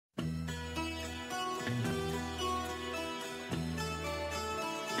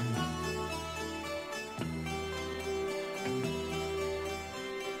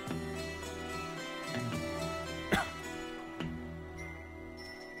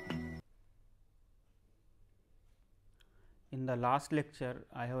In the last lecture,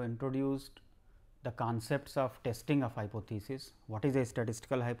 I have introduced the concepts of testing of hypothesis, what is a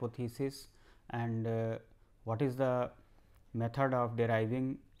statistical hypothesis and what is the method of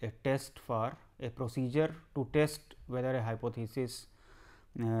deriving a test for a procedure to test whether a hypothesis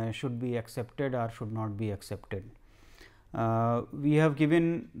should be accepted or should not be accepted. We have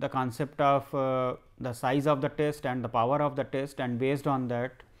given the concept of the size of the test and the power of the test, and based on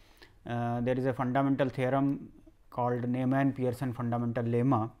that there is a fundamental theorem called Neyman-Pearson fundamental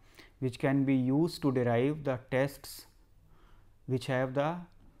lemma, which can be used to derive the tests which have the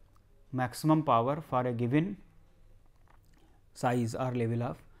maximum power for a given size or level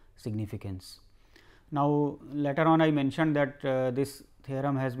of significance. Now, later on I mentioned that this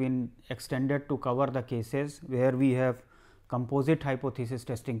theorem has been extended to cover the cases where we have composite hypothesis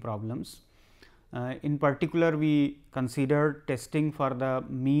testing problems. In particular, we considered testing for the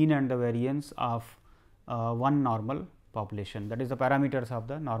mean and the variance of one normal population, that is the parameters of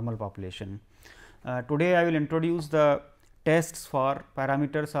the normal population. Today, I will introduce the tests for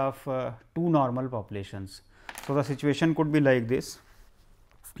parameters of two normal populations. So, the situation could be like this.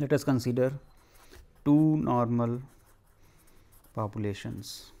 Let us consider two normal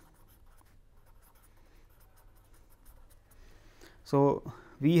populations. So,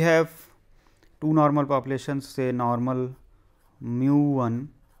 we have two normal populations, say normal mu 1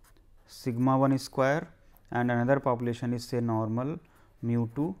 sigma 1 square and another population is say normal mu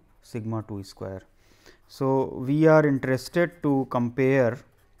 2 sigma 2 square. So, we are interested to compare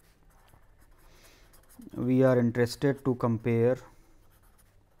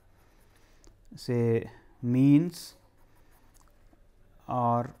say means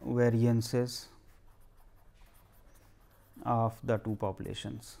or variances of the two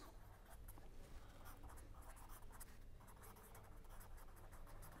populations.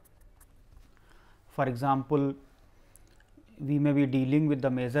 For example, we may be dealing with the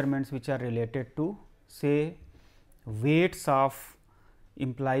measurements which are related to say weights of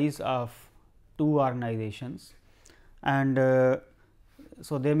employees of two organizations, and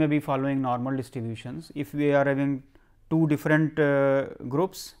so they may be following normal distributions. If we are having two different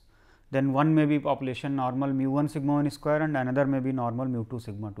groups, then one may be population normal mu 1 sigma 1 square and another may be normal mu 2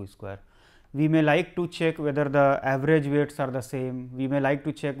 sigma 2 square. We may like to check whether the average weights are the same, we may like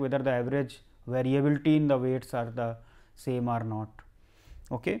to check whether the average variability in the weights are the same or not.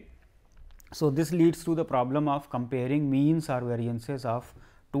 Okay. So, this leads to the problem of comparing means or variances of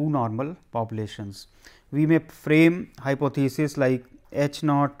two normal populations. We may frame hypothesis like H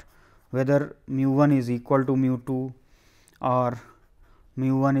naught, whether mu 1 is equal to mu 2 or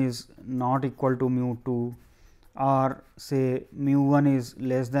mu 1 is not equal to mu 2, or say mu 1 is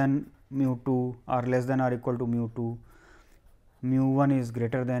less than mu 2 or less than or equal to mu 2, mu 1 is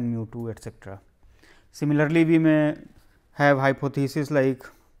greater than mu 2, etc. Similarly, we may have hypothesis like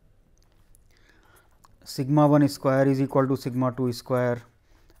sigma 1 square is equal to sigma 2 square,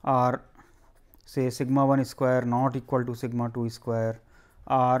 or say sigma 1 square not equal to sigma 2 square,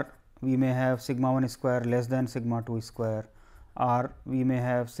 or we may have sigma 1 square less than sigma 2 square, or we may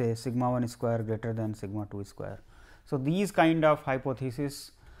have say sigma 1 square greater than sigma 2 square. So, these kind of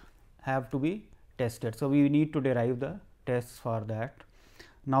hypotheses have to be tested. So, we need to derive the tests for that.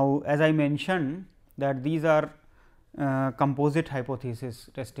 Now, as I mentioned that these are composite hypothesis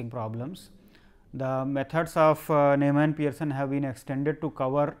testing problems. The methods of Neyman-Pearson have been extended to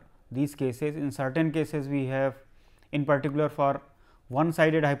cover these cases. In certain cases, we have in particular for one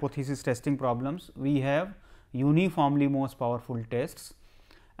sided hypothesis testing problems, we have uniformly most powerful tests,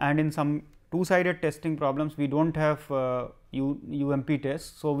 and in some two sided testing problems we do not have UMP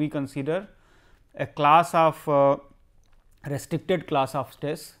tests. So, we consider a class of restricted class of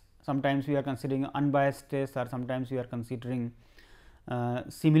tests. Sometimes we are considering unbiased tests, or sometimes we are considering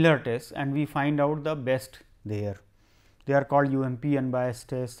similar tests, and we find out the best there. They are called UMP unbiased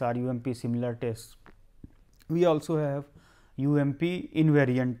tests or UMP similar tests. We also have UMP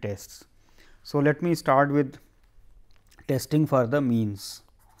invariant tests. So, let me start with testing for the means.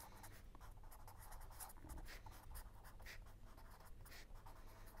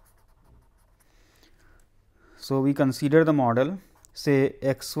 So, we consider the model say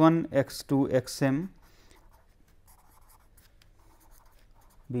x 1, x 2, x m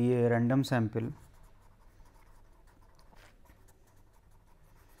be a random sample,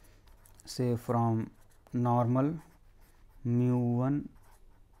 say from normal mu 1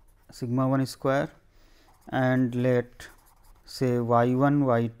 sigma 1 square, and let say y 1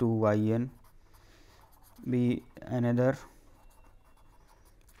 y 2 y n be another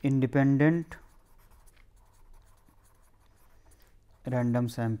independent random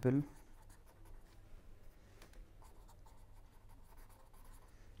sample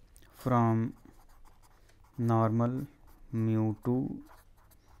from normal mu to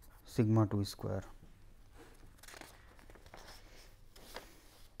sigma 2 square.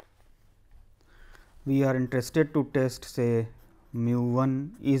 We are interested to test say mu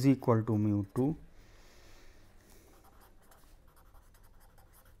 1 is equal to mu 2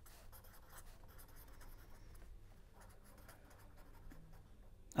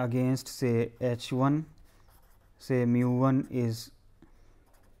 against say H 1, say mu 1 is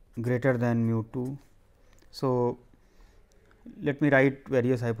greater than mu 2. So, let me write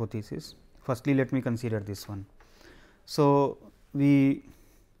various hypotheses. Firstly, let me consider this one. So, we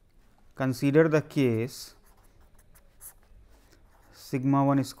consider the case sigma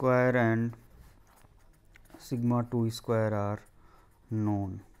 1 square and sigma 2 square are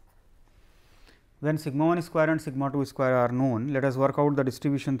known. When sigma 1 square and sigma 2 square are known, let us work out the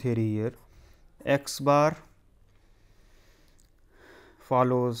distribution theory here. X bar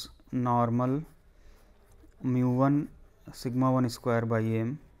follows normal mu 1 sigma 1 square by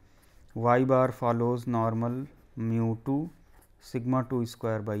m, y bar follows normal mu 2 sigma 2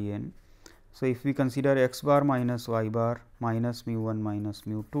 square by n. So, if we consider x bar minus y bar minus mu 1 minus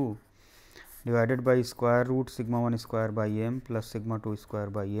mu 2 divided by square root sigma 1 square by m plus sigma 2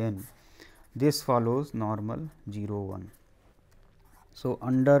 square by n, this follows normal 0 1. So,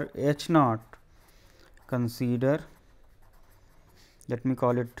 under H naught consider, let me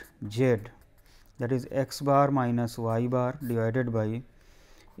call it z, that is x bar minus y bar divided by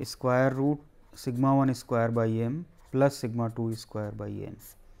square root sigma 1 square by m plus sigma 2 square by n.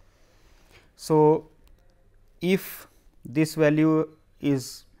 So, if this value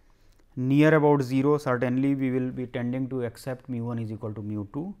is near about 0, certainly we will be tending to accept mu 1 is equal to mu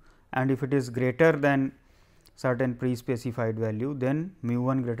 2, and if it is greater than certain pre-specified value, then mu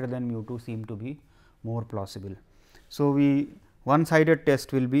 1 greater than mu 2 seem to be more plausible. So, we one sided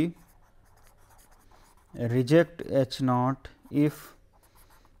test will be reject H naught if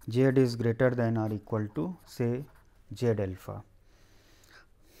z is greater than or equal to say z alpha.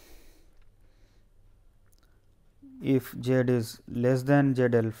 If z is less than z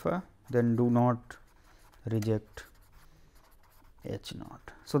alpha, then do not reject H naught.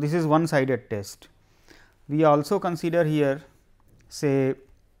 So, this is one sided test. We also consider here say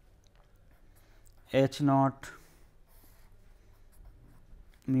H naught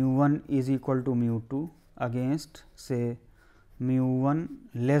mu 1 is equal to mu 2 against say mu 1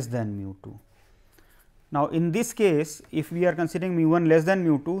 less than mu 2. Now, in this case, if we are considering mu 1 less than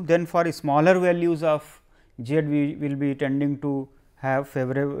mu 2, then for smaller values of z we will be tending to have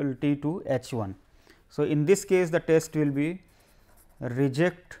favorability to H 1. So, in this case the test will be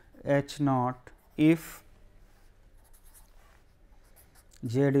reject H naught if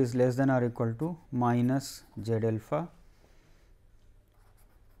z is less than or equal to minus z alpha,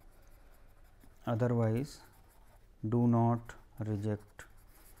 otherwise do not reject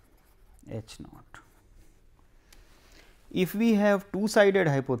H naught. If we have two sided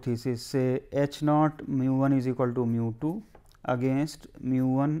hypothesis, say H naught mu 1 is equal to mu 2 against mu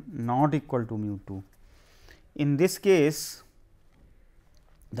 1 not equal to mu 2. In this case,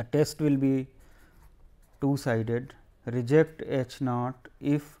 the test will be two sided, reject H naught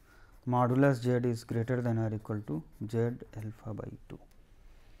if modulus z is greater than or equal to z alpha by 2,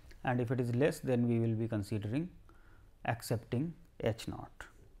 and if it is less, then we will be considering accepting H naught.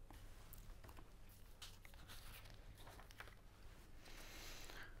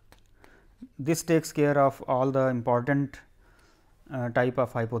 This takes care of all the important type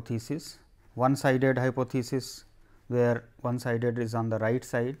of hypothesis. One sided hypothesis, where one sided is on the right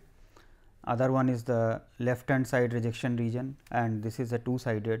side, other one is the left hand side rejection region, and this is a two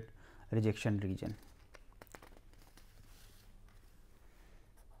sided rejection region.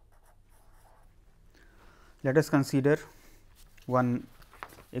 Let us consider one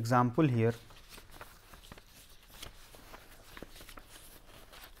example here.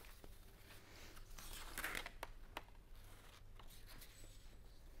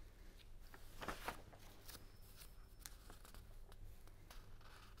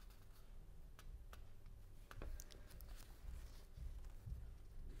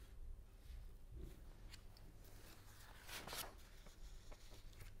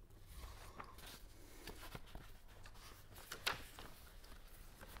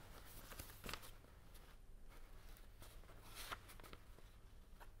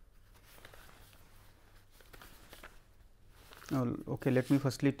 Okay, let me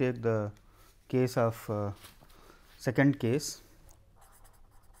firstly take the case of second case.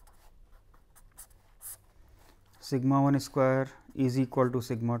 Sigma 1 square is equal to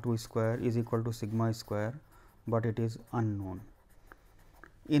sigma 2 square is equal to sigma square, but it is unknown.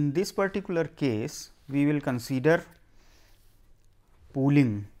 In this particular case, we will consider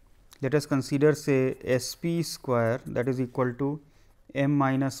pooling. Let us consider say S p square, that is equal to m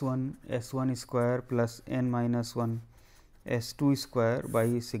minus 1 S 1 square plus n minus 1 S 2 square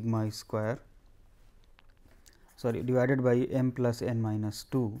by sigma square, sorry, divided by m plus n minus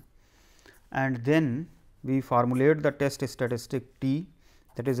 2, and then we formulate the test statistic T,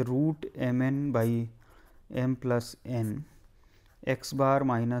 that is root m n by m plus n x bar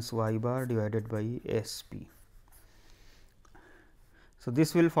minus y bar divided by S p. So,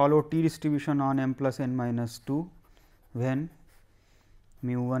 this will follow T distribution on m plus n minus 2 when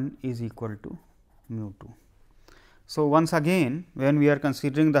mu 1 is equal to mu 2. So, once again when we are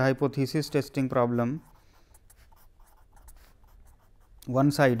considering the hypothesis testing problem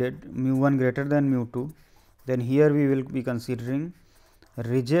one sided mu 1 greater than mu 2, then here we will be considering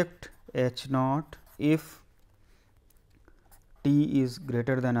reject H naught if T is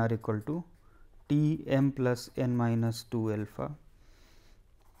greater than or equal to T m plus n minus 2 alpha,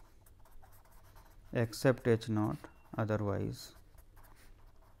 except H naught otherwise.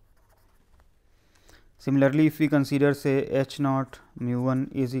 Similarly, if we consider say H naught mu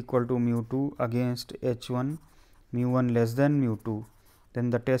 1 is equal to mu 2 against H 1 mu 1 less than mu 2, then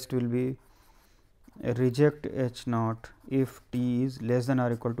the test will be reject H naught if T is less than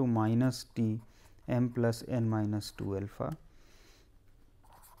or equal to minus T m plus n minus 2 alpha,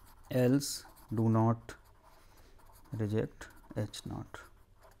 else do not reject H naught.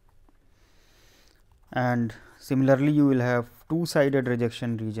 And similarly, you will have two sided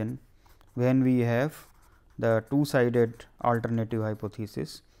rejection region when we have the two sided alternative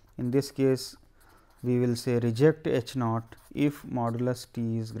hypothesis. In this case, we will say reject H naught if modulus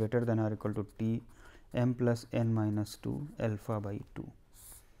T is greater than or equal to T m plus n minus 2 alpha by 2.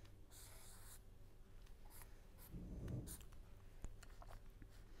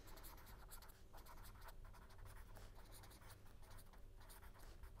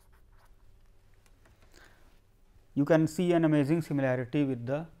 You can see an amazing similarity with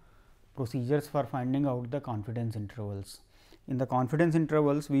the procedures for finding out the confidence intervals. In the confidence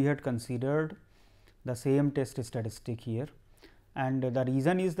intervals, we had considered the same test statistic here, and the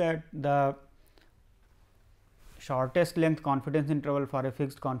reason is that the shortest length confidence interval for a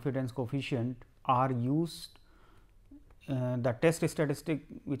fixed confidence coefficient are used. The test statistic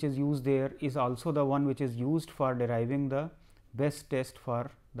which is used there is also the one which is used for deriving the best test for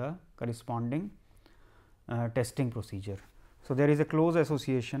the corresponding testing procedure. So, there is a close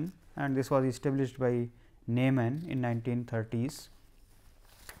association, and this was established by Neyman in 1930s.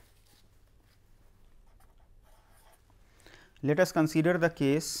 Let us consider the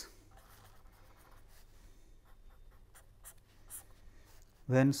case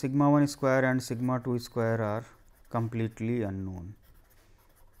when sigma 1 square and sigma 2 square are completely unknown.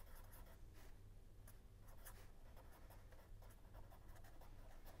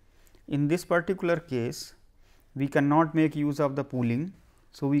 In this particular case, we cannot make use of the pooling.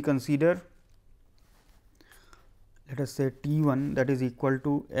 So, we consider, let us say T 1, that is equal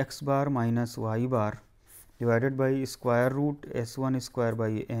to x bar minus y bar divided by square root S 1 square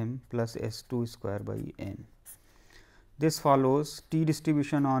by m plus S 2 square by n. This follows T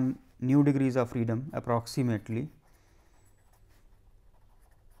distribution on new degrees of freedom approximately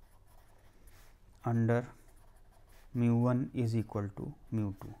under mu 1 is equal to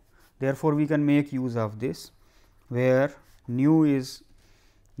mu 2. Therefore, we can make use of this, where nu is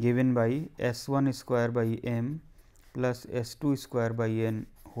given by S 1 square by m plus S 2 square by n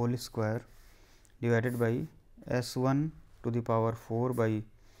whole square divided by S 1 to the power 4 by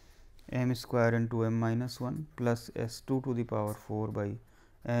m square into m minus 1 plus S 2 to the power 4 by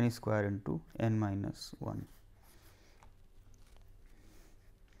n square into n minus 1.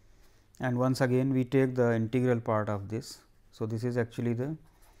 And once again we take the integral part of this. So, this is actually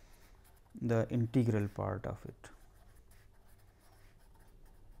the integral part of it,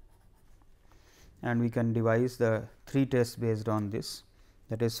 and we can devise the three tests based on this,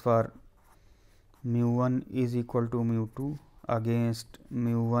 that is for mu 1 is equal to mu 2 against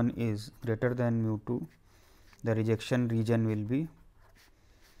mu 1 is greater than mu 2. The rejection region will be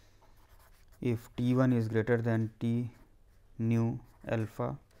if T 1 is greater than T nu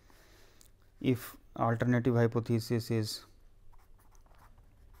alpha, if alternative hypothesis is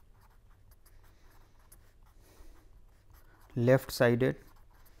left sided,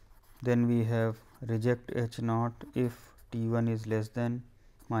 then we have reject H naught if T 1 is less than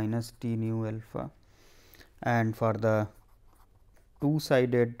minus T nu alpha, and for the two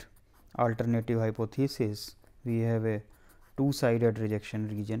sided alternative hypothesis we have a two sided rejection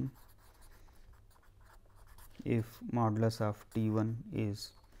region if modulus of T 1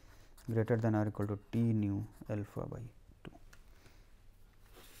 is greater than or equal to T nu alpha by 2.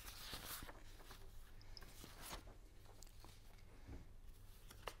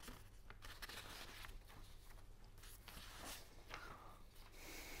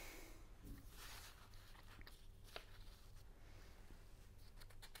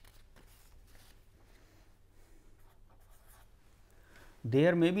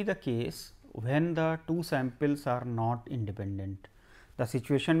 There may be the case when the two samples are not independent. The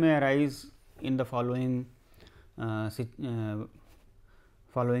situation may arise in the following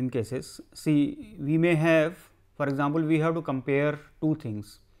cases. See, we may have, for example, we have to compare two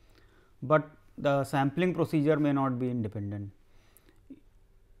things, but the sampling procedure may not be independent.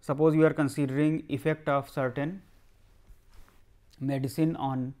 Suppose you are considering effect of certain medicine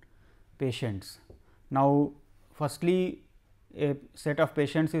on patients. Now, firstly, a set of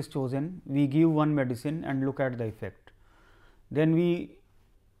patients is chosen, we give one medicine and look at the effect. Then we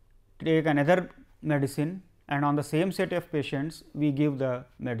take another medicine and on the same set of patients we give the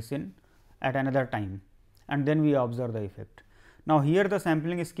medicine at another time and then we observe the effect. Now, here the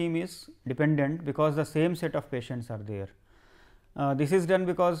sampling scheme is dependent because the same set of patients are there. This is done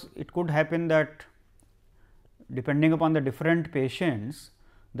because it could happen that depending upon the different patients,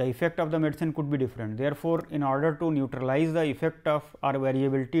 the effect of the medicine could be different. Therefore, in order to neutralize the effect of or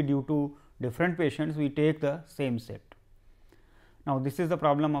variability due to different patients, we take the same set. Now, this is the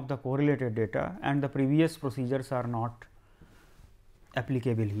problem of the correlated data and the previous procedures are not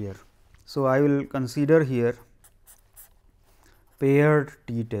applicable here. So, I will consider here paired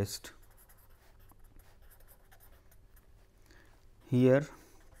t test. Here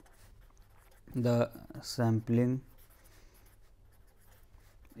the sampling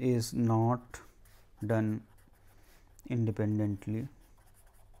is not done independently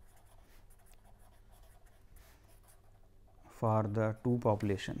for the two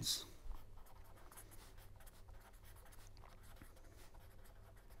populations.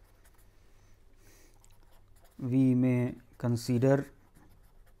 We may consider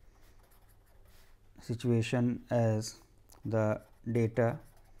situation as the data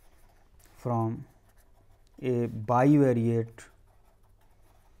from a bivariate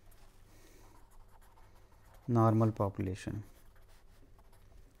normal population.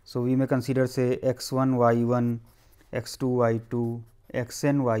 So, we may consider say x 1 y 1, x 2 y 2, x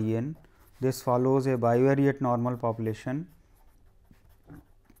n y n. This follows a bivariate normal population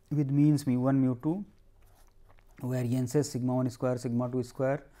with means mu 1 mu 2, variances sigma 1 square sigma 2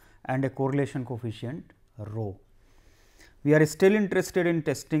 square and a correlation coefficient rho. We are still interested in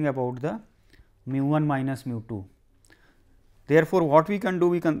testing about the mu 1 minus mu 2. Therefore, what we can do,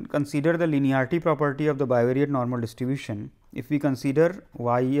 we can consider the linearity property of the bivariate normal distribution. If we consider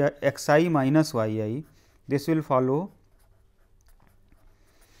y x I minus y I, this will follow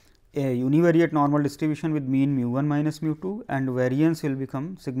a univariate normal distribution with mean mu 1 minus mu 2 and variance will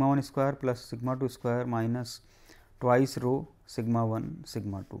become sigma 1 square plus sigma 2 square minus twice rho sigma 1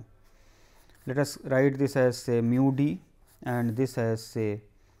 sigma 2. Let us write this as say mu d and this as say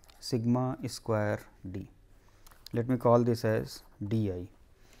sigma square d. Let me call this as d I.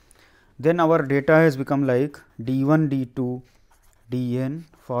 Then our data has become like d 1 d 2 d n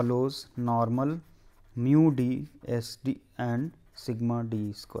follows normal mu d s d and sigma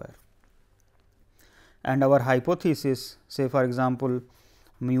d square. And our hypothesis, say for example,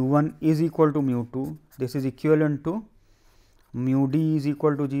 mu 1 is equal to mu 2, this is equivalent to mu d is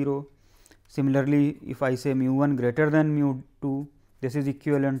equal to 0. Similarly, if I say mu 1 greater than mu 2, this is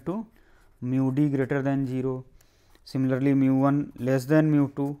equivalent to mu d greater than 0. Similarly, mu 1 less than mu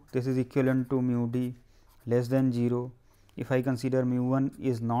 2, this is equivalent to mu d less than 0. If I consider mu 1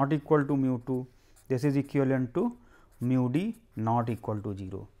 is not equal to mu 2, this is equivalent to mu d not equal to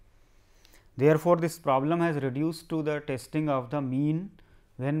 0. Therefore, this problem has reduced to the testing of the mean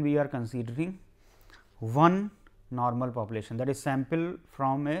when we are considering one normal population, that is sample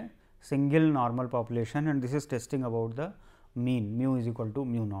from a single normal population and this is testing about the mean mu is equal to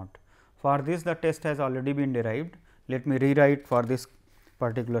mu naught. For this the test has already been derived. Let me rewrite for this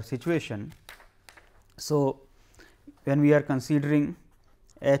particular situation. So, when we are considering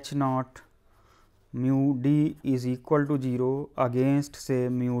h naught mu d is equal to 0 against say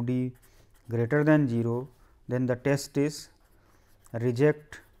mu d greater than 0, then the test is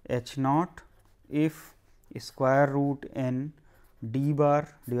reject h naught if square root n d bar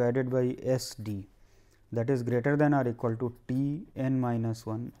divided by s d, that is greater than or equal to t n minus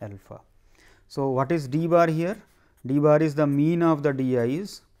 1 alpha. So, what is d bar here? D bar is the mean of the d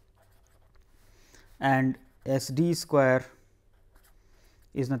i's and s d square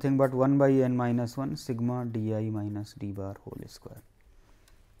is nothing but 1 by n minus 1 sigma d I minus d bar whole square.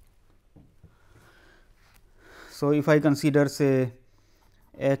 So, if I consider say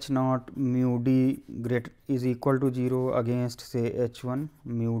h naught mu d greater is equal to 0 against say h 1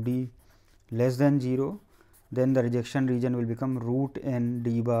 mu d less than 0, then the rejection region will become root n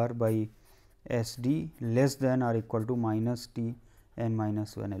d bar by s d less than or equal to minus t n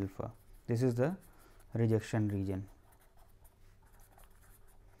minus 1 alpha. This is the rejection region.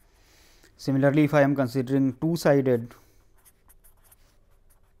 Similarly, if I am considering two sided,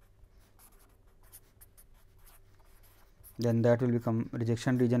 then that will become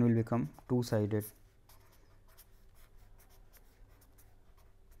rejection region will become two sided.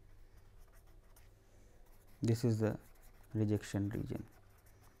 This is the rejection region.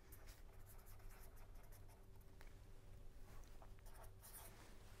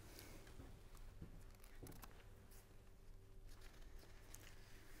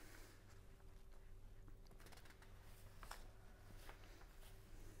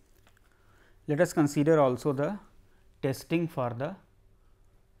 Let us consider also the testing for the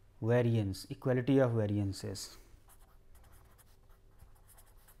variance, equality of variances.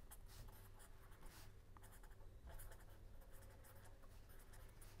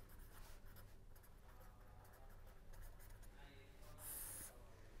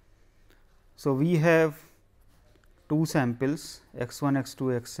 So, we have two samples x 1 x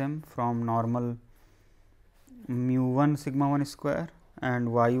 2 x m from normal mu 1 sigma 1 square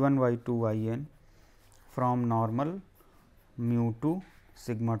and y 1 y 2 y n from normal mu 2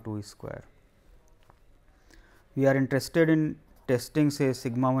 sigma 2 square. We are interested in testing say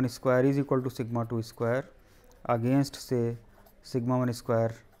sigma 1 square is equal to sigma 2 square against say sigma 1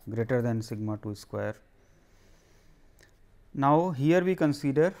 square greater than sigma 2 square. Now, here we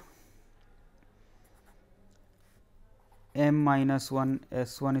consider m minus 1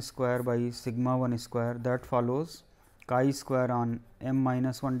 s 1 square by sigma 1 square, that follows chi square on m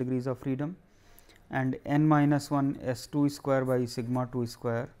minus 1 degrees of freedom, and n minus 1 s 2 square by sigma 2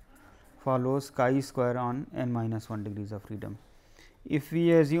 square follows chi square on n minus 1 degrees of freedom. If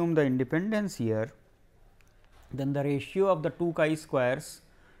we assume the independence here, then the ratio of the two chi squares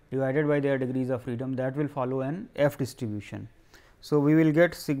divided by their degrees of freedom, that will follow an f distribution. So, we will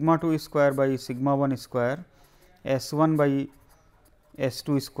get sigma 2 square by sigma 1 square s 1 by s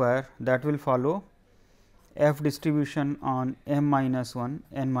 2 square, that will follow f distribution on m minus 1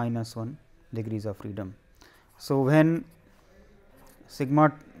 n minus 1 degrees of freedom. So, when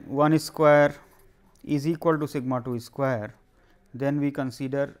sigma 1 square is equal to sigma 2 square, then we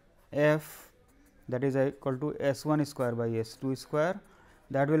consider f, that is equal to s 1 square by s 2 square,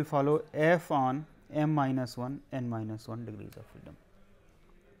 that will follow f on m minus 1 n minus 1 degrees of freedom.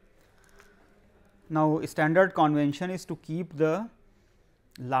 Now, standard convention is to keep the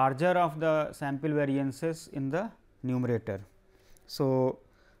larger of the sample variances in the numerator. So,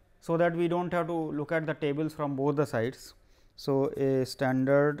 that we do not have to look at the tables from both the sides. So, a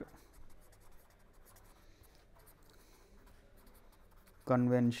standard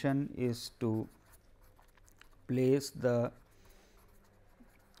convention is to place the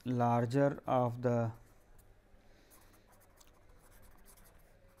larger of the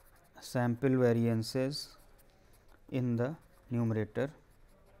sample variances in the numerator,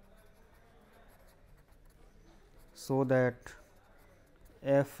 so that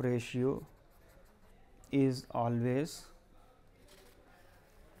f ratio is always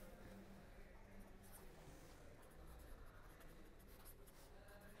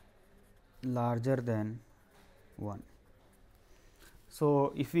larger than 1.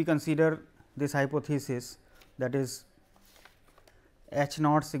 So, if we consider this hypothesis, that is h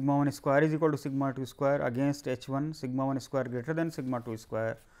naught sigma 1 square is equal to sigma 2 square against h 1 sigma 1 square greater than sigma 2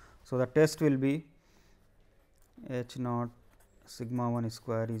 square. So, the test will be h naught sigma 1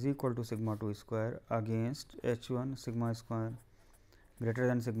 square is equal to sigma 2 square against h 1 sigma square greater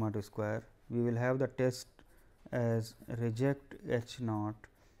than sigma 2 square. We will have the test as reject h naught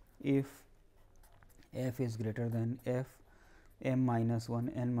if f is greater than f m minus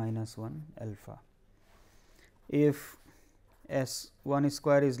 1 n minus 1 alpha. If s 1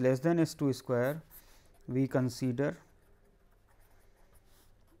 square is less than s 2 square, we consider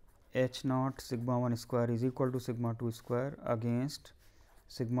h naught sigma 1 square is equal to sigma 2 square against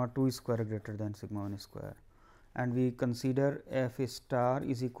sigma 2 square greater than sigma 1 square, and we consider f star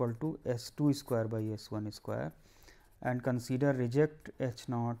is equal to s 2 square by s 1 square, and consider reject h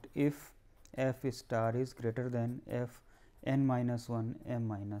naught if f star is greater than f n minus 1 m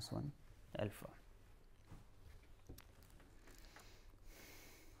minus 1 alpha.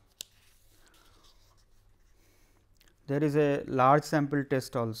 there is a large sample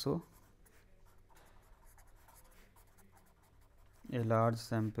test also, a large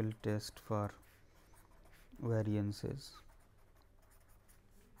sample test for variances.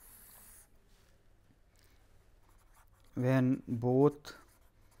 When both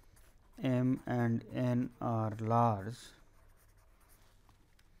m and n are large,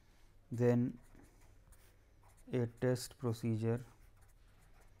 then a test procedure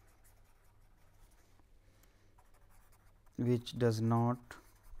which does not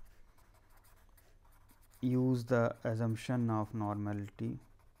use the assumption of normality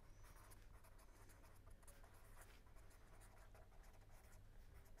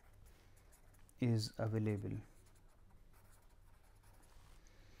is available.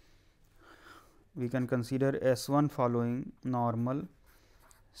 We can consider S1 following normal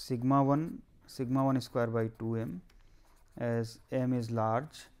sigma 1 square by 2 m as m is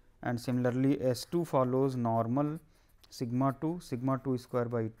large, and similarly S2 follows normal sigma 2 square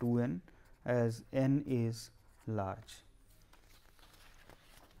by 2 n as n is large.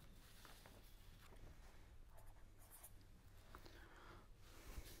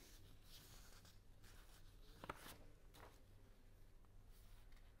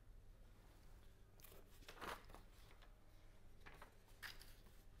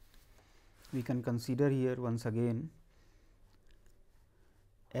 We can consider here once again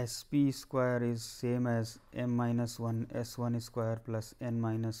S p square is same as m minus 1 S 1 square plus n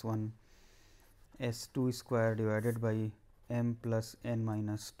minus 1 S 2 square divided by m plus n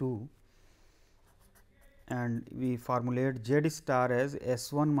minus 2, and we formulate z star as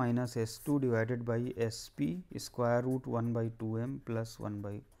S 1 minus S 2 divided by S p square root 1 by 2 m plus 1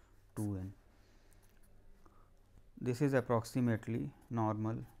 by 2 n. This is approximately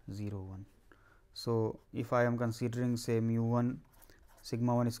normal 0 1. So, if I am considering say mu 1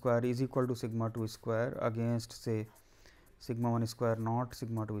 sigma 1 square is equal to sigma 2 square against say sigma 1 square not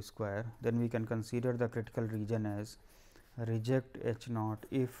sigma 2 square, then we can consider the critical region as reject H naught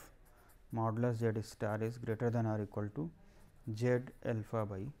if modulus z star is greater than or equal to z alpha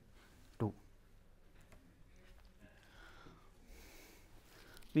by 2.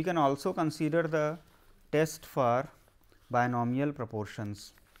 We can also consider the test for binomial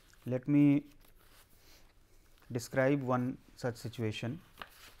proportions. Let me describe one such situation.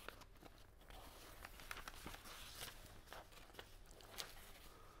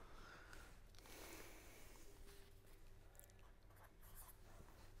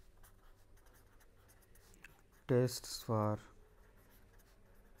 Tests for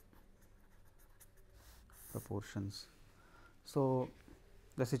proportions. So,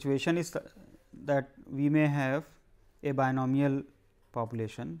 the situation is that we may have a binomial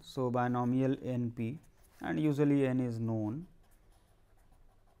population. So, binomial n p, and usually n is known.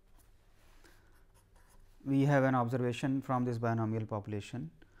 We have an observation from this binomial population,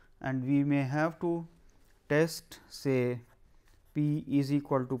 and we may have to test say p is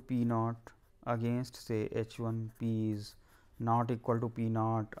equal to p naught against say h 1 p is not equal to p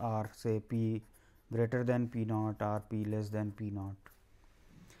naught, or say p greater than p naught or p less than p naught.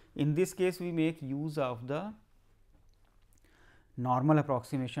 In this case, we make use of the normal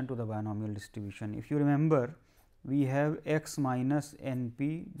approximation to the binomial distribution. If you remember, we have x minus n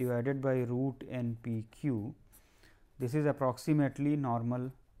p divided by root n p q. This is approximately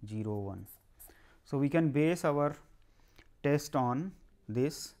normal 0 1. So, we can base our test on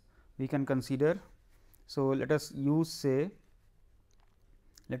this. We can consider. So, let us use say,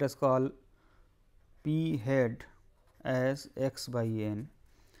 let us call p head as x by n.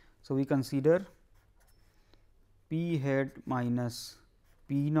 So, we consider p head minus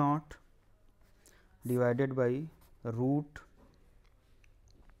p naught divided by root.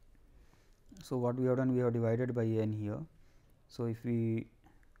 So, what we have done, we have divided by n here. So, if we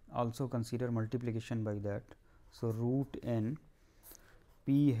also consider multiplication by that, so root n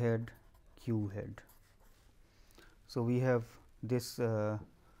p head q head. So, we have this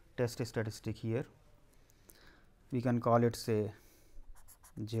test statistic here. We can call it say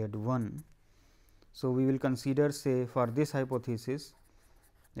z 1. So, we will consider say for this hypothesis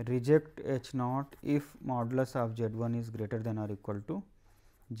reject H naught if modulus of z 1 is greater than or equal to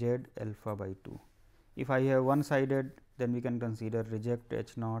z alpha by 2. If I have one sided, then we can consider reject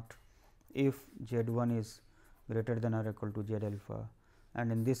H naught if z 1 is greater than or equal to z alpha,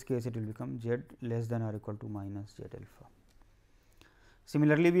 and in this case it will become z less than or equal to minus z alpha.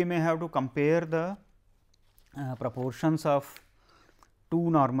 Similarly, we may have to compare the proportions of two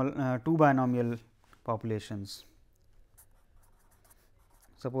binomial populations.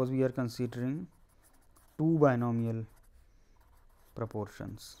 Suppose we are considering two binomial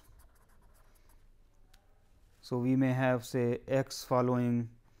proportions. So, we may have say x following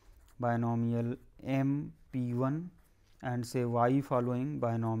binomial m p 1 and say y following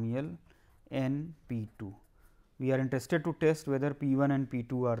binomial n p 2. We are interested to test whether p 1 and p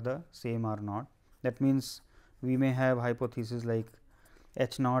 2 are the same or not. That means, we may have hypothesis like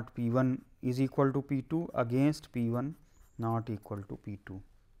h naught p 1 is equal to p 2 against p 1 not equal to p 2.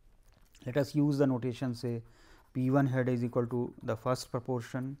 Let us use the notation say p 1 head is equal to the first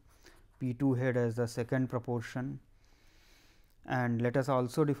proportion, p 2 head as the second proportion, and let us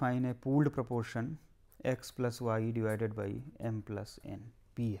also define a pooled proportion x plus y divided by m plus n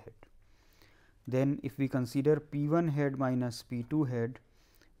p head. Then, if we consider p 1 head minus p 2 head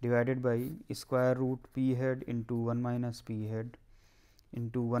divided by square root p head into 1 minus p head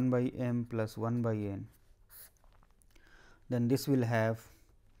into 1 by m plus 1 by n, then this will have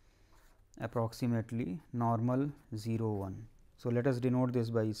approximately normal 0 1. So, let us denote this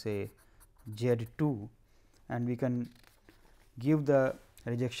by say Z 2, and we can give the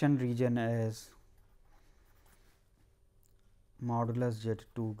rejection region as modulus Z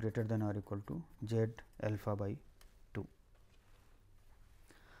 2 greater than or equal to Z alpha by 2.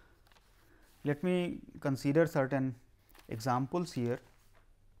 Let me consider certain examples here.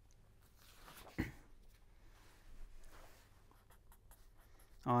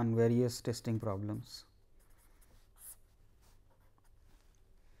 On various testing problems.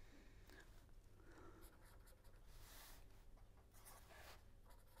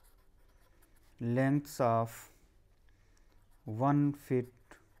 Lengths of 1 fit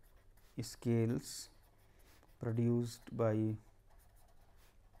scales produced by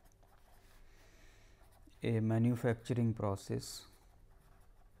a manufacturing process.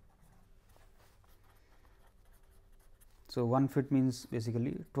 So, 1 fit means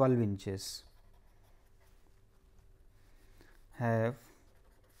basically 12 inches, have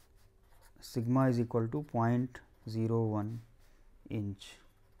sigma is equal to 0.01 inch.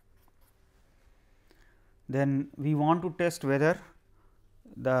 Then we want to test whether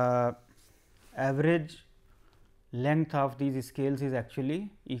the average length of these scales is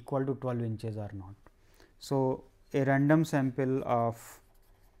actually equal to 12 inches or not. So, a random sample of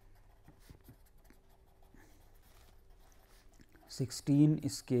 16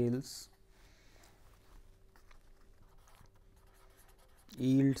 scales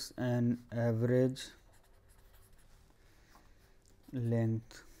yields an average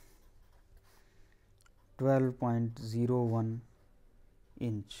length 12.01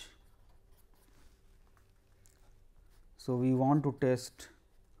 inch. So, we want to test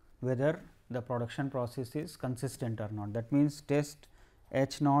whether the production process is consistent or not. That means, test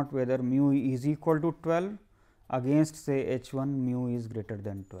h naught whether mu is equal to 12 against say h 1 mu is greater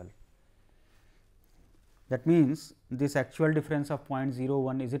than 12. That means, this actual difference of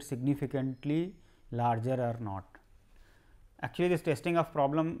 0.01 is it significantly larger or not. Actually, this testing of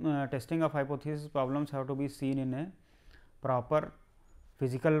hypothesis problems have to be seen in a proper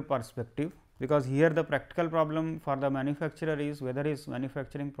physical perspective, because here the practical problem for the manufacturer is whether his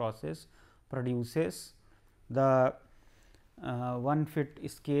manufacturing process produces the 1 fit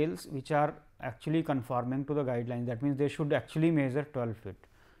scales which are actually conforming to the guidelines. That means, they should actually measure 12 fit.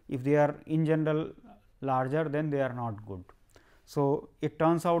 If they are in general larger, then they are not good. So, it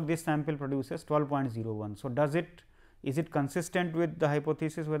turns out this sample produces 12.01. So, is it consistent with the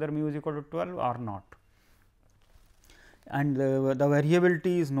hypothesis whether mu is equal to 12 or not? And the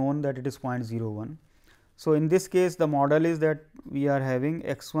variability is known that it is 0.01. So, in this case the model is that we are having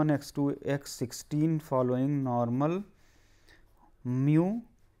x 1, x 2, x 16 following normal mu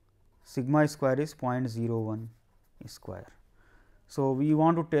sigma square is 0.01 square. So, we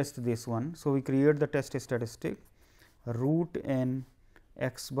want to test this one. So, we create the test statistic root n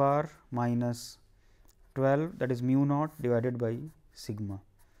x bar minus 12, that is mu naught divided by sigma.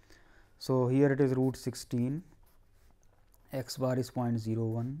 So, here it is root 16, x bar is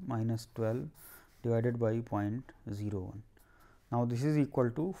 0.01 minus 12 divided by 0.01. Now, this is equal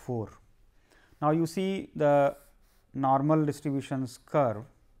to 4. Now, you see the normal distributions curve.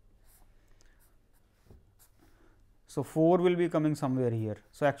 So, 4 will be coming somewhere here.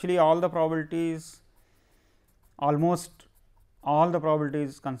 So, actually all the probabilities, almost all the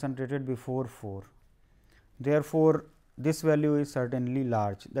probabilities concentrated before 4. Therefore, this value is certainly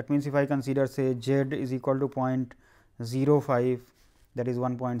large. That means, if I consider say z is equal to 0.05, that is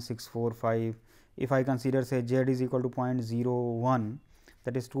 1.645. If I consider say z is equal to 0.01,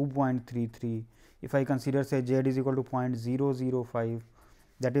 that is 2.33. If I consider say z is equal to 0.005,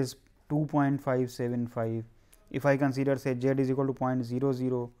 that is 2.575. If I consider say z is equal to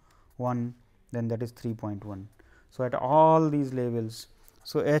 0.001, then that is 3.1. So, at all these levels,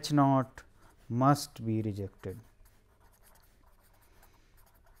 so h naught must be rejected.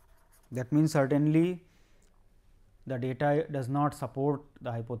 That means, certainly the data does not support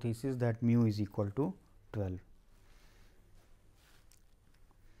the hypothesis that mu is equal to 12.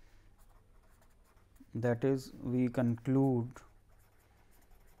 That is, we conclude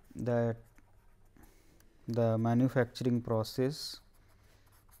that the manufacturing process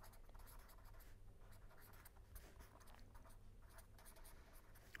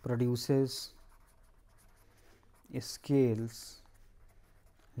produces scales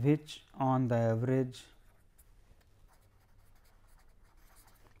which on the average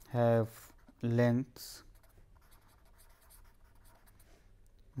have lengths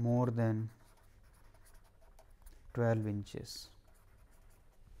more than 12 inches.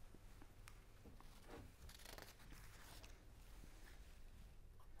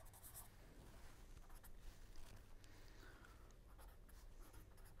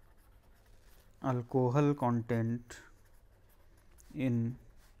 Alcohol content in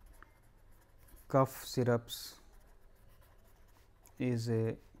cough syrups is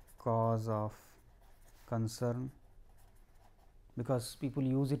a cause of concern, because people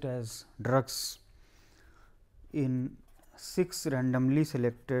use it as drugs. In 6 randomly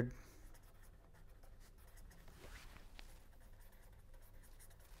selected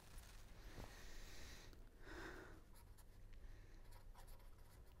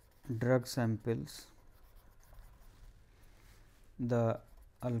drug samples, the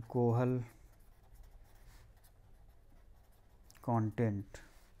alcohol content,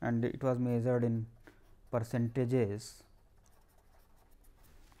 and it was measured in percentages,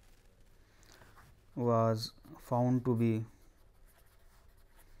 was found to be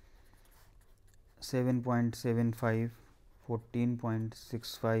 7.75,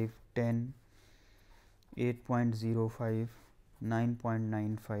 14.65, 10, 8.05,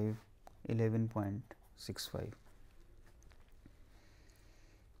 9.95, 11.65.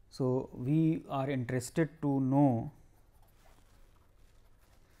 So, we are interested to know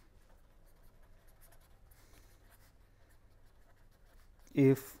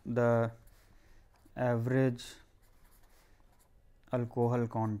if the average alcohol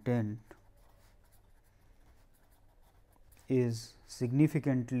content is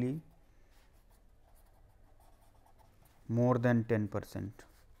significantly more than 10%.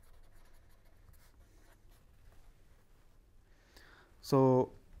 So,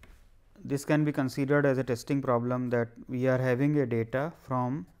 this can be considered as a testing problem, that we are having a data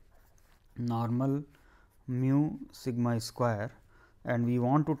from normal mu sigma square, and we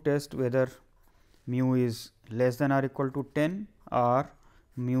want to test whether mu is less than or equal to 10 or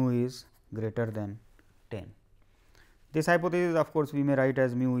mu is greater than 10. This hypothesis, of course, we may write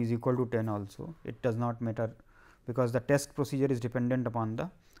as mu is equal to 10 also, it does not matter, because the test procedure is dependent upon the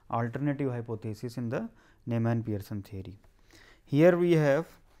alternative hypothesis in the Neyman-Pearson theory. Here we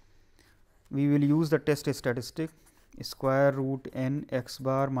will use the test statistic square root n x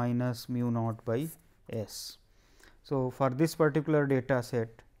bar minus mu naught by s. So, for this particular data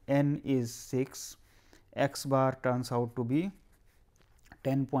set n is 6, x bar turns out to be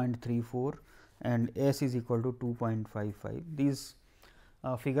 10.34 and s is equal to 2.55. These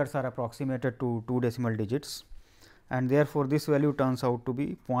figures are approximated to 2 decimal digits, and therefore, this value turns out to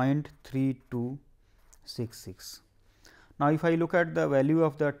be 0.3266. Now, if I look at the value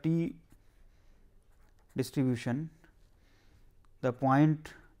of the t distribution, the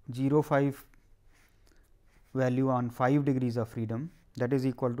 0.05 value on 5 degrees of freedom, that is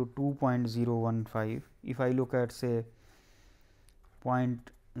equal to 2.015. If I look at say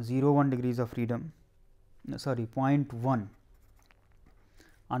 0.01 degrees of freedom, sorry 0.1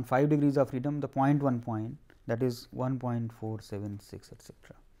 on 5 degrees of freedom, the 0.1 point, that is 1.476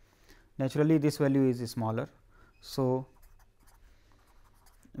 etcetera. Naturally, this value is smaller. So,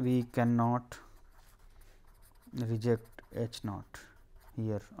 we cannot reject H naught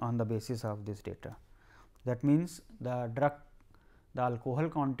here on the basis of this data. That means, the alcohol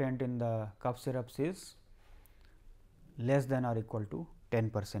content in the cough syrups is less than or equal to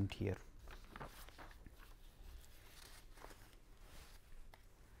 10% here.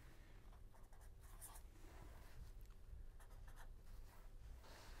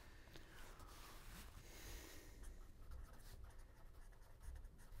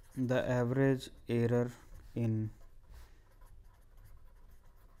 The average error in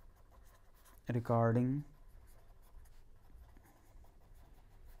recording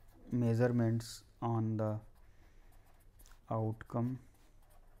measurements on the outcome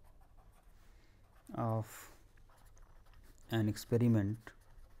of an experiment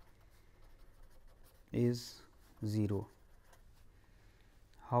is 0.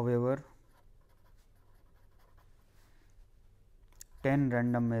 However, 10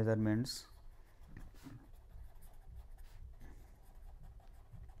 random measurements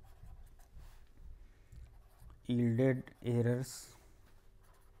yielded errors,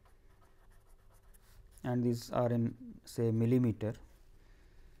 and these are in say millimeter,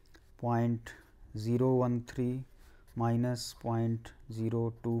 0.013 minus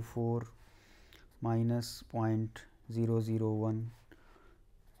 0.024 minus 0.001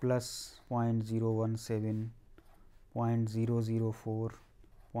 plus 0.017, 0.004,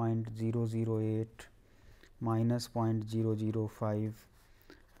 0.008 minus 0.005,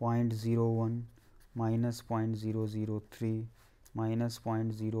 0.01 minus 0.003 minus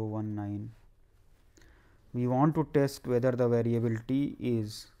 0.019. We want to test whether the variability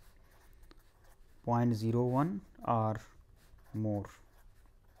is 0.01 or more.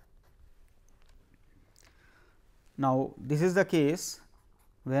 Now, this is the case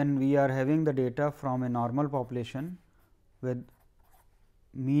when we are having the data from a normal population with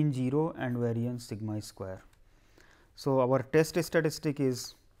mean 0 and variance sigma square. So, our test statistic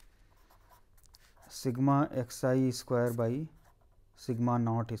is sigma xi square by sigma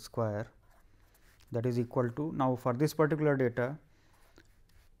naught square, that is equal to, now for this particular data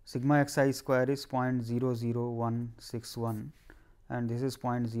sigma xi square is 0.00161 and this is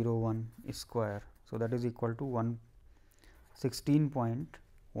 0.01 square. So, that is equal to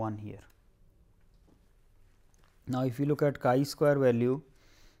 116.1 here. Now, if you look at chi square value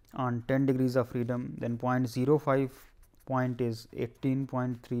on 10 degrees of freedom, then 0.05 point is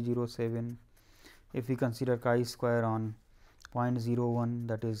 18.307. If we consider chi square on 0.01,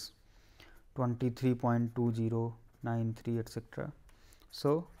 that is 23.2093 etc.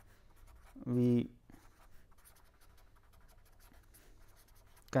 So, we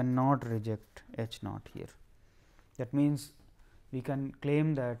cannot reject H naught here. That means, we can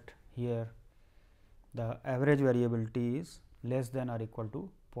claim that here the average variability is less than or equal to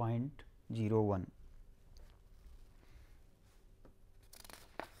 0.01.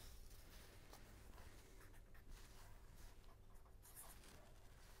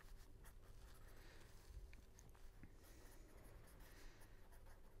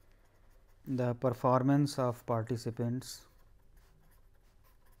 The performance of participants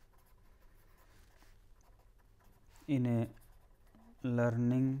in a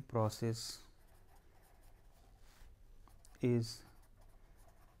learning process is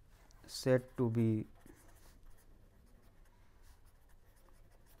said to be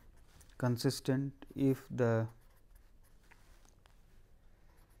consistent if the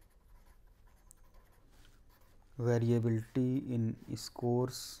variability in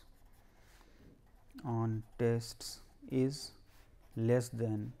scores on tests is less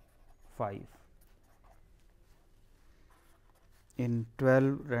than 5. In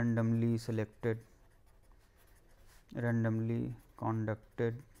 12 randomly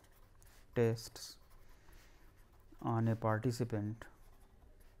conducted tests on a participant,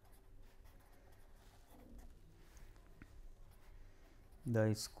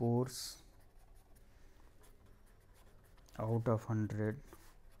 the scores out of 100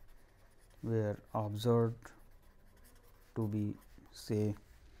 were observed to be say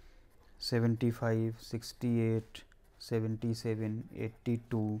 75, 68, 77,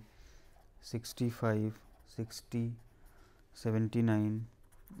 82, 65, 60, 79,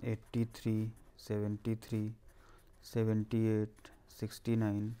 83, 73, 78,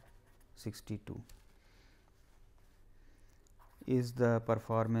 69, 62 is the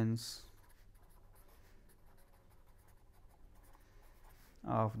performance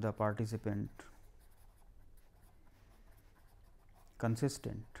of the participant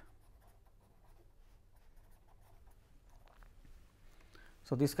consistent.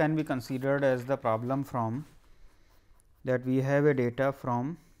 So, this can be considered as the problem from that we have a data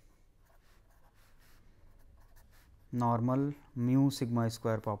from normal mu sigma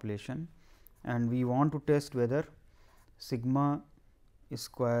square population and we want to test whether sigma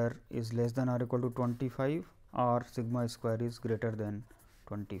square is less than or equal to 25 or sigma square is greater than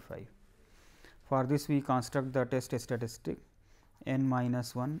 25. For this we construct the test statistic n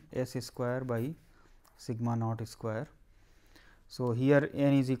minus 1 s square by sigma naught square. So, here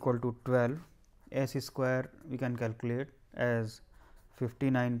n is equal to 12, s square we can calculate as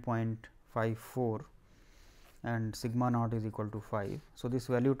 59.54 and sigma naught is equal to 5. So, this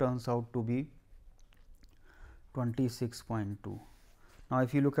value turns out to be 26.2. Now,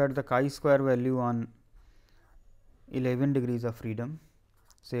 if you look at the chi square value on 11 degrees of freedom,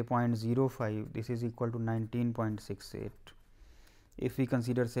 say 0.05, this is equal to 19.68. If we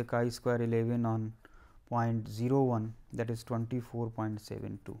consider say chi square 11 on 0.01, that is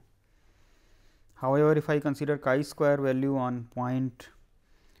 24.72. However, if I consider chi square value on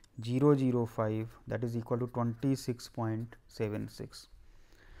 0.005, that is equal to 26.76.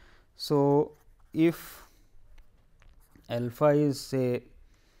 So, if alpha is say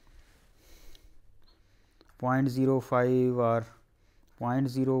 0.05 or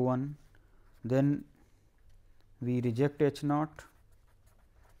 0.01, then we reject H naught,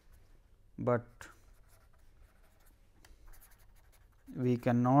 but we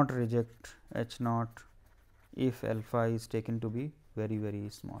cannot reject H naught if alpha is taken to be very, very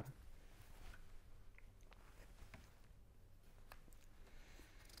small.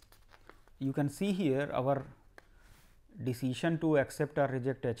 You can see here our decision to accept or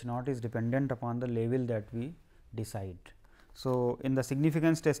reject H naught is dependent upon the level that we decide. So, in the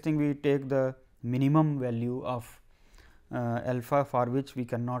significance testing we take the minimum value of alpha for which we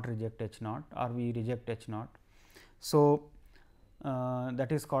cannot reject H naught or we reject H naught. So,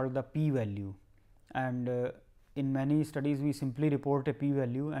 that is called the p value, and in many studies we simply report a p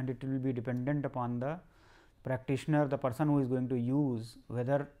value, and it will be dependent upon the practitioner, the person who is going to use,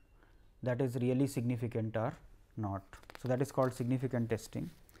 whether that is really significant or not. So, that is called significant testing,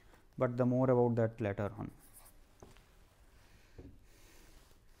 but the more about that later on.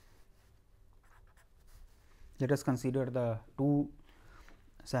 Let us consider the two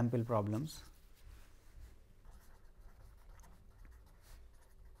sample problems.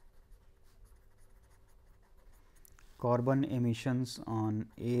 Carbon emissions on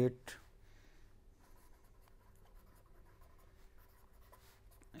 8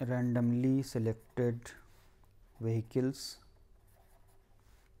 randomly selected vehicles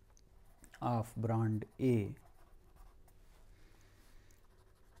of brand A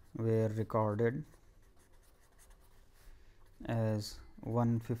were recorded as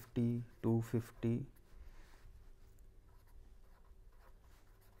 150, 250,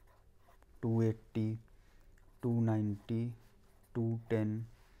 280, 290, 210,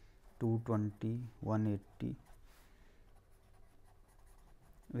 220, 180,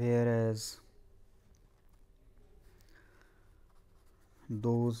 whereas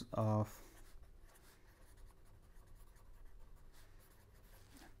those of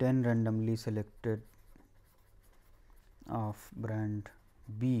 10 randomly selected of brand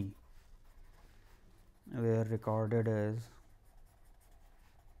B were recorded as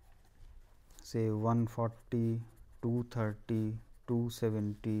say 140, 230,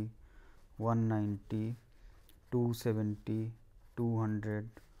 270, 190, 270, 200,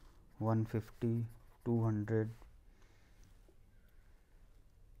 150, 200,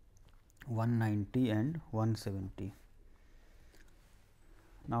 190 and 170.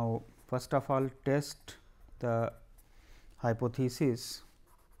 Now, first of all test the hypothesis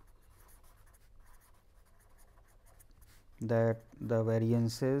that the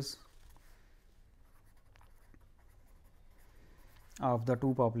variances of the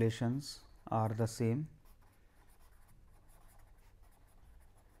two populations are the same.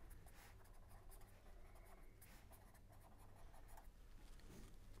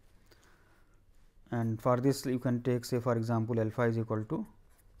 And for this you can take say for example, alpha is equal to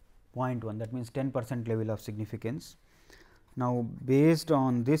 0.1, that means 10% level of significance. Now, based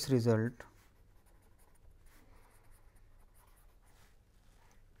on this result,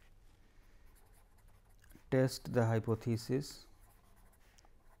 test the hypothesis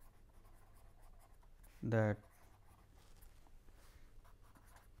that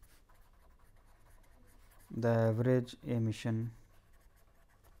the average emission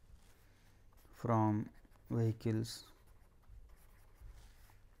from vehicles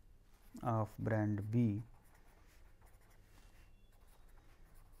of brand B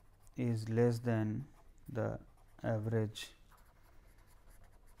is less than the average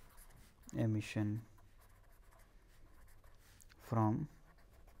emission from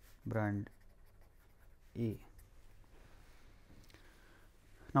brand A.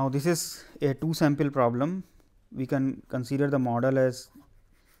 Now, this is a two sample problem. We can consider the model as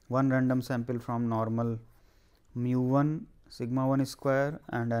one random sample from normal mu 1 sigma 1 square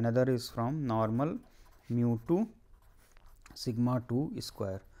and another is from normal mu 2 sigma 2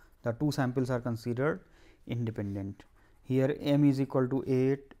 square. The two samples are considered independent. Here m is equal to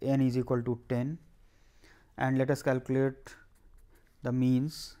 8, n is equal to 10, and let us calculate the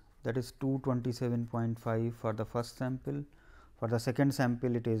means, that is 227.5 for the first sample. For the second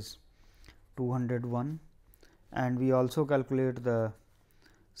sample it is 201, and we also calculate the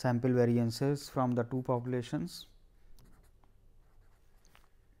sample variances from the two populations.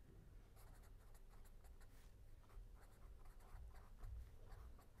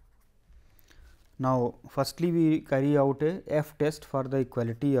 Now, firstly we carry out a F test for the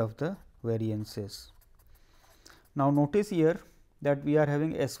equality of the variances. Now, notice here that we are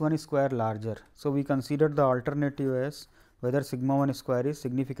having S 1 square larger. So, we consider the alternative as whether sigma 1 square is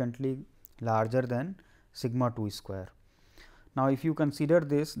significantly larger than sigma 2 square. Now, if you consider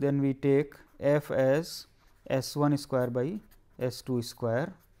this, then we take f as S 1 square by S 2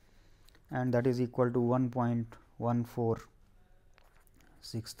 square, and that is equal to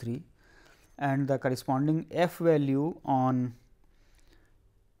 1.1463, and the corresponding f value on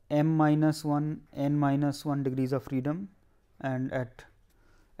m minus 1 n minus 1 degrees of freedom and at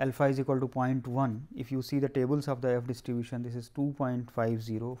alpha is equal to 0.1. If you see the tables of the f distribution, this is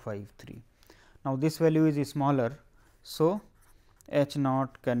 2.5053. Now, this value is smaller. So, H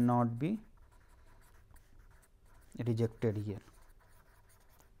naught cannot be rejected here.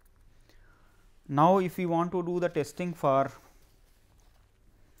 Now, if we want to do the testing for,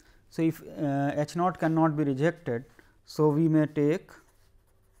 so if H naught cannot be rejected, so we may take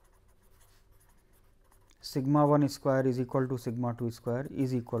sigma 1 square is equal to sigma 2 square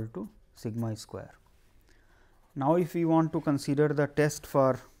is equal to sigma square. Now, if we want to consider the test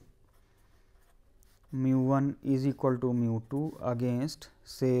for mu 1 is equal to mu 2 against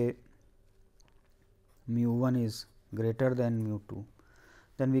say mu 1 is greater than mu 2,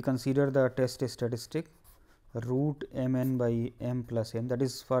 then we consider the test statistic root m n by m plus n, that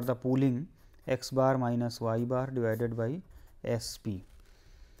is for the pooling x bar minus y bar divided by S p.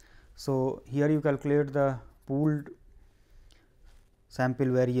 So, here you calculate the pooled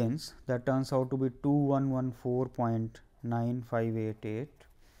sample variance, that turns out to be 2114.9588,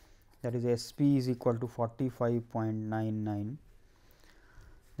 that is S p is equal to 45.99.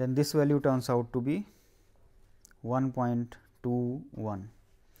 Then this value turns out to be 1.21.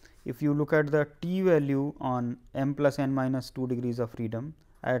 If you look at the t value on m plus n minus 2 degrees of freedom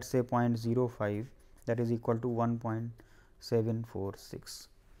at say 0.05, that is equal to 1.746.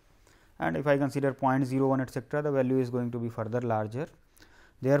 And if I consider 0.01 etcetera, the value is going to be further larger.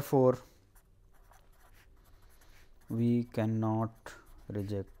 Therefore, we cannot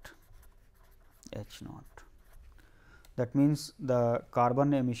reject H naught. That means, the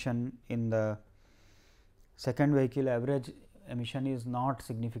carbon emission in the second vehicle average emission is not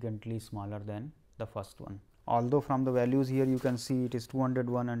significantly smaller than the first one. Although, from the values here you can see it is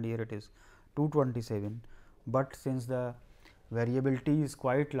 201 and here it is 227, but since the variability is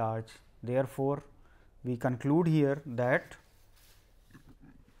quite large, therefore, we conclude here that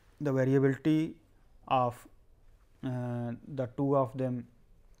the variability of the two of them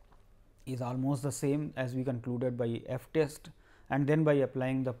is almost the same as we concluded by F test, and then by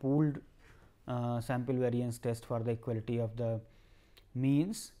applying the pooled sample variance test for the equality of the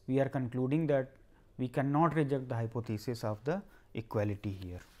means, we are concluding that we cannot reject the hypothesis of the equality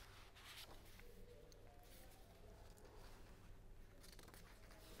here.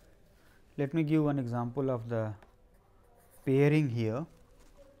 Let me give one example of the pairing here.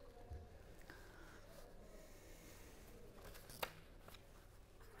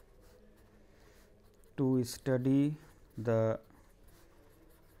 To study the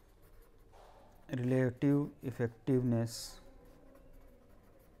relative effectiveness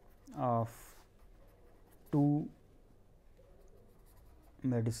of two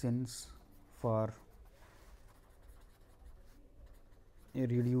medicines for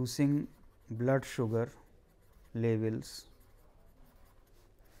reducing blood sugar levels,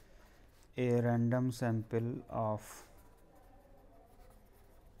 a random sample of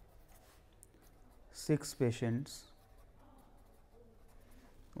 6 patients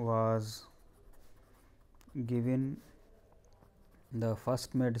was given the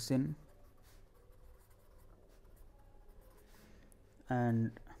first medicine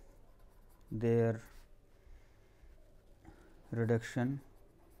and their reduction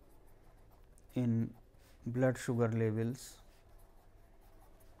in blood sugar levels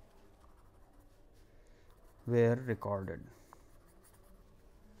were recorded.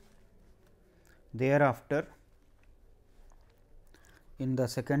 Thereafter, in the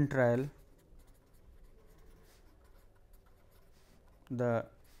second trial, the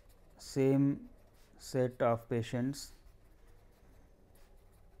same set of patients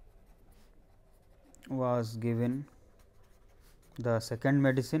was given the second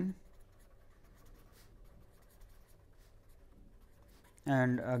medicine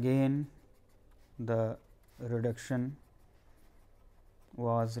and again the reduction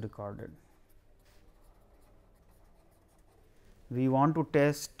was recorded. We want to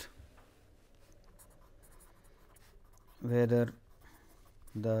test whether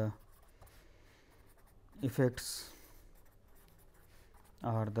the effects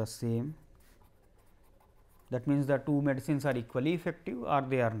are the same. That means, the two medicines are equally effective or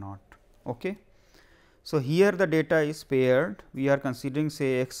they are not. Okay. So, here the data is paired, we are considering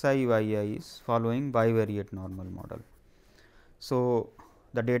say x I y I is following bivariate normal model. So,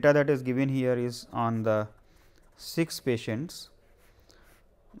 the data that is given here is on the 6 patients,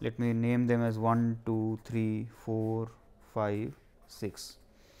 let me name them as 1, 2, 3, 4, 5, 6,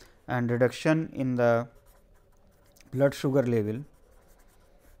 and reduction in the blood sugar level,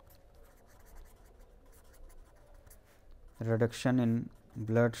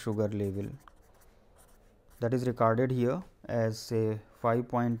 that is recorded here as say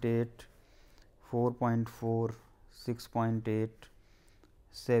 5.8, 4.4, 6.8,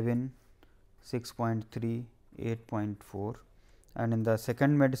 7, 6.3, 8.4, and in the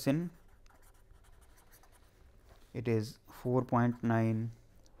second medicine it is 4.9,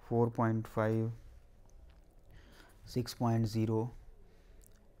 4.5, 6.0,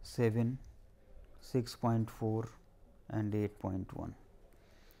 7, 6.4 and 8.1.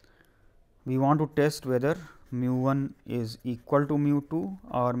 We want to test whether mu 1 is equal to mu 2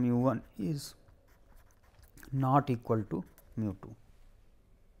 or mu 1 is not equal to mu 2.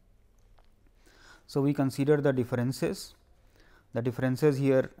 So, we consider the differences. The differences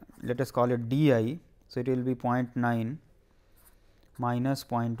here, let us call it d I. So, it will be 0.9 minus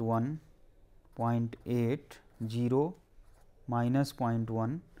 0.1, 0.8, 0, minus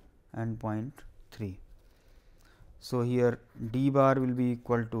 0.1 and 0.3. So, here d bar will be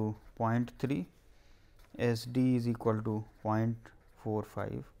equal to 0.3, S d is equal to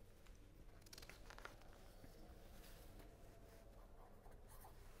 0.45.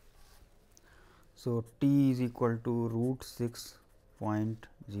 So, t is equal to root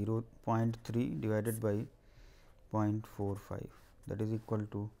 6.0.3 divided by 0.45, that is equal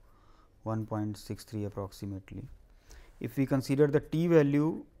to 1.63 approximately. If we consider the t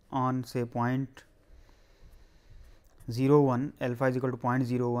value on say 0.01, alpha is equal to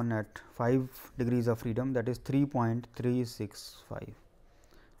 0.01 at 5 degrees of freedom, that is 3.365.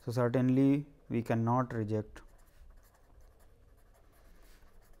 So, certainly we cannot reject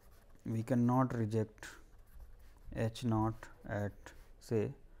H naught at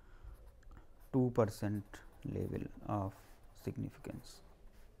say 2% level of significance.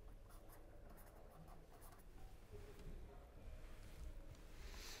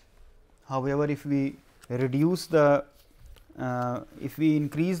 However, if we reduce the if we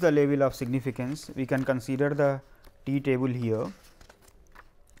increase the level of significance, we can consider the t table here.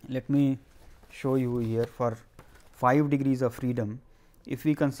 Let me show you here for 5 degrees of freedom. If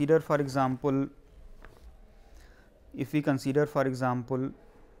we consider for example,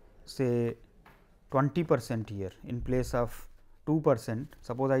 say 20% here in place of 2%,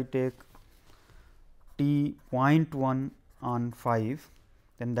 suppose I take t 0.1 on 5,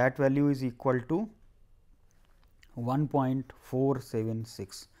 then that value is equal to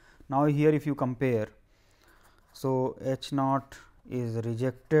 1.476. Now, here if you compare, so H naught is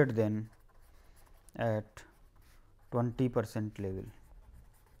rejected then at 20% level.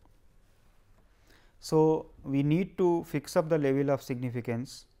 So, we need to fix up the level of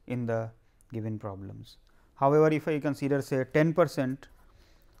significance in the given problems. However, if I consider say 10%,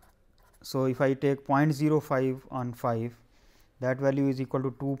 so if I take 0.05 on 5, that value is equal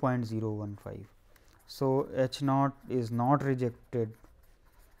to 2.015. So, H naught is not rejected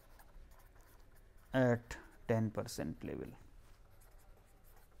at 10% level.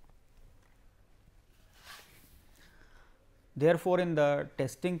 Therefore, in the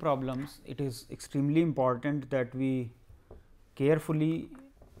testing problems, it is extremely important that we carefully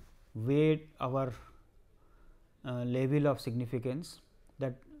weigh our level of significance,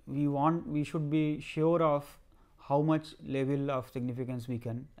 that we should be sure of how much level of significance we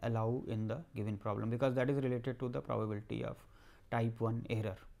can allow in the given problem, because that is related to the probability of type 1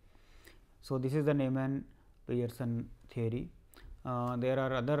 error. So, this is the Neyman-Pearson theory. There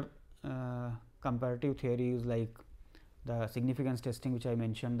are other comparative theories like the significance testing, which I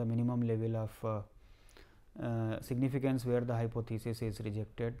mentioned, the minimum level of significance where the hypothesis is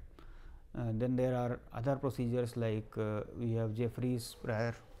rejected. Then there are other procedures like we have Jeffreys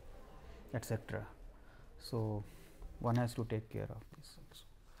prior, etc. So, one has to take care of.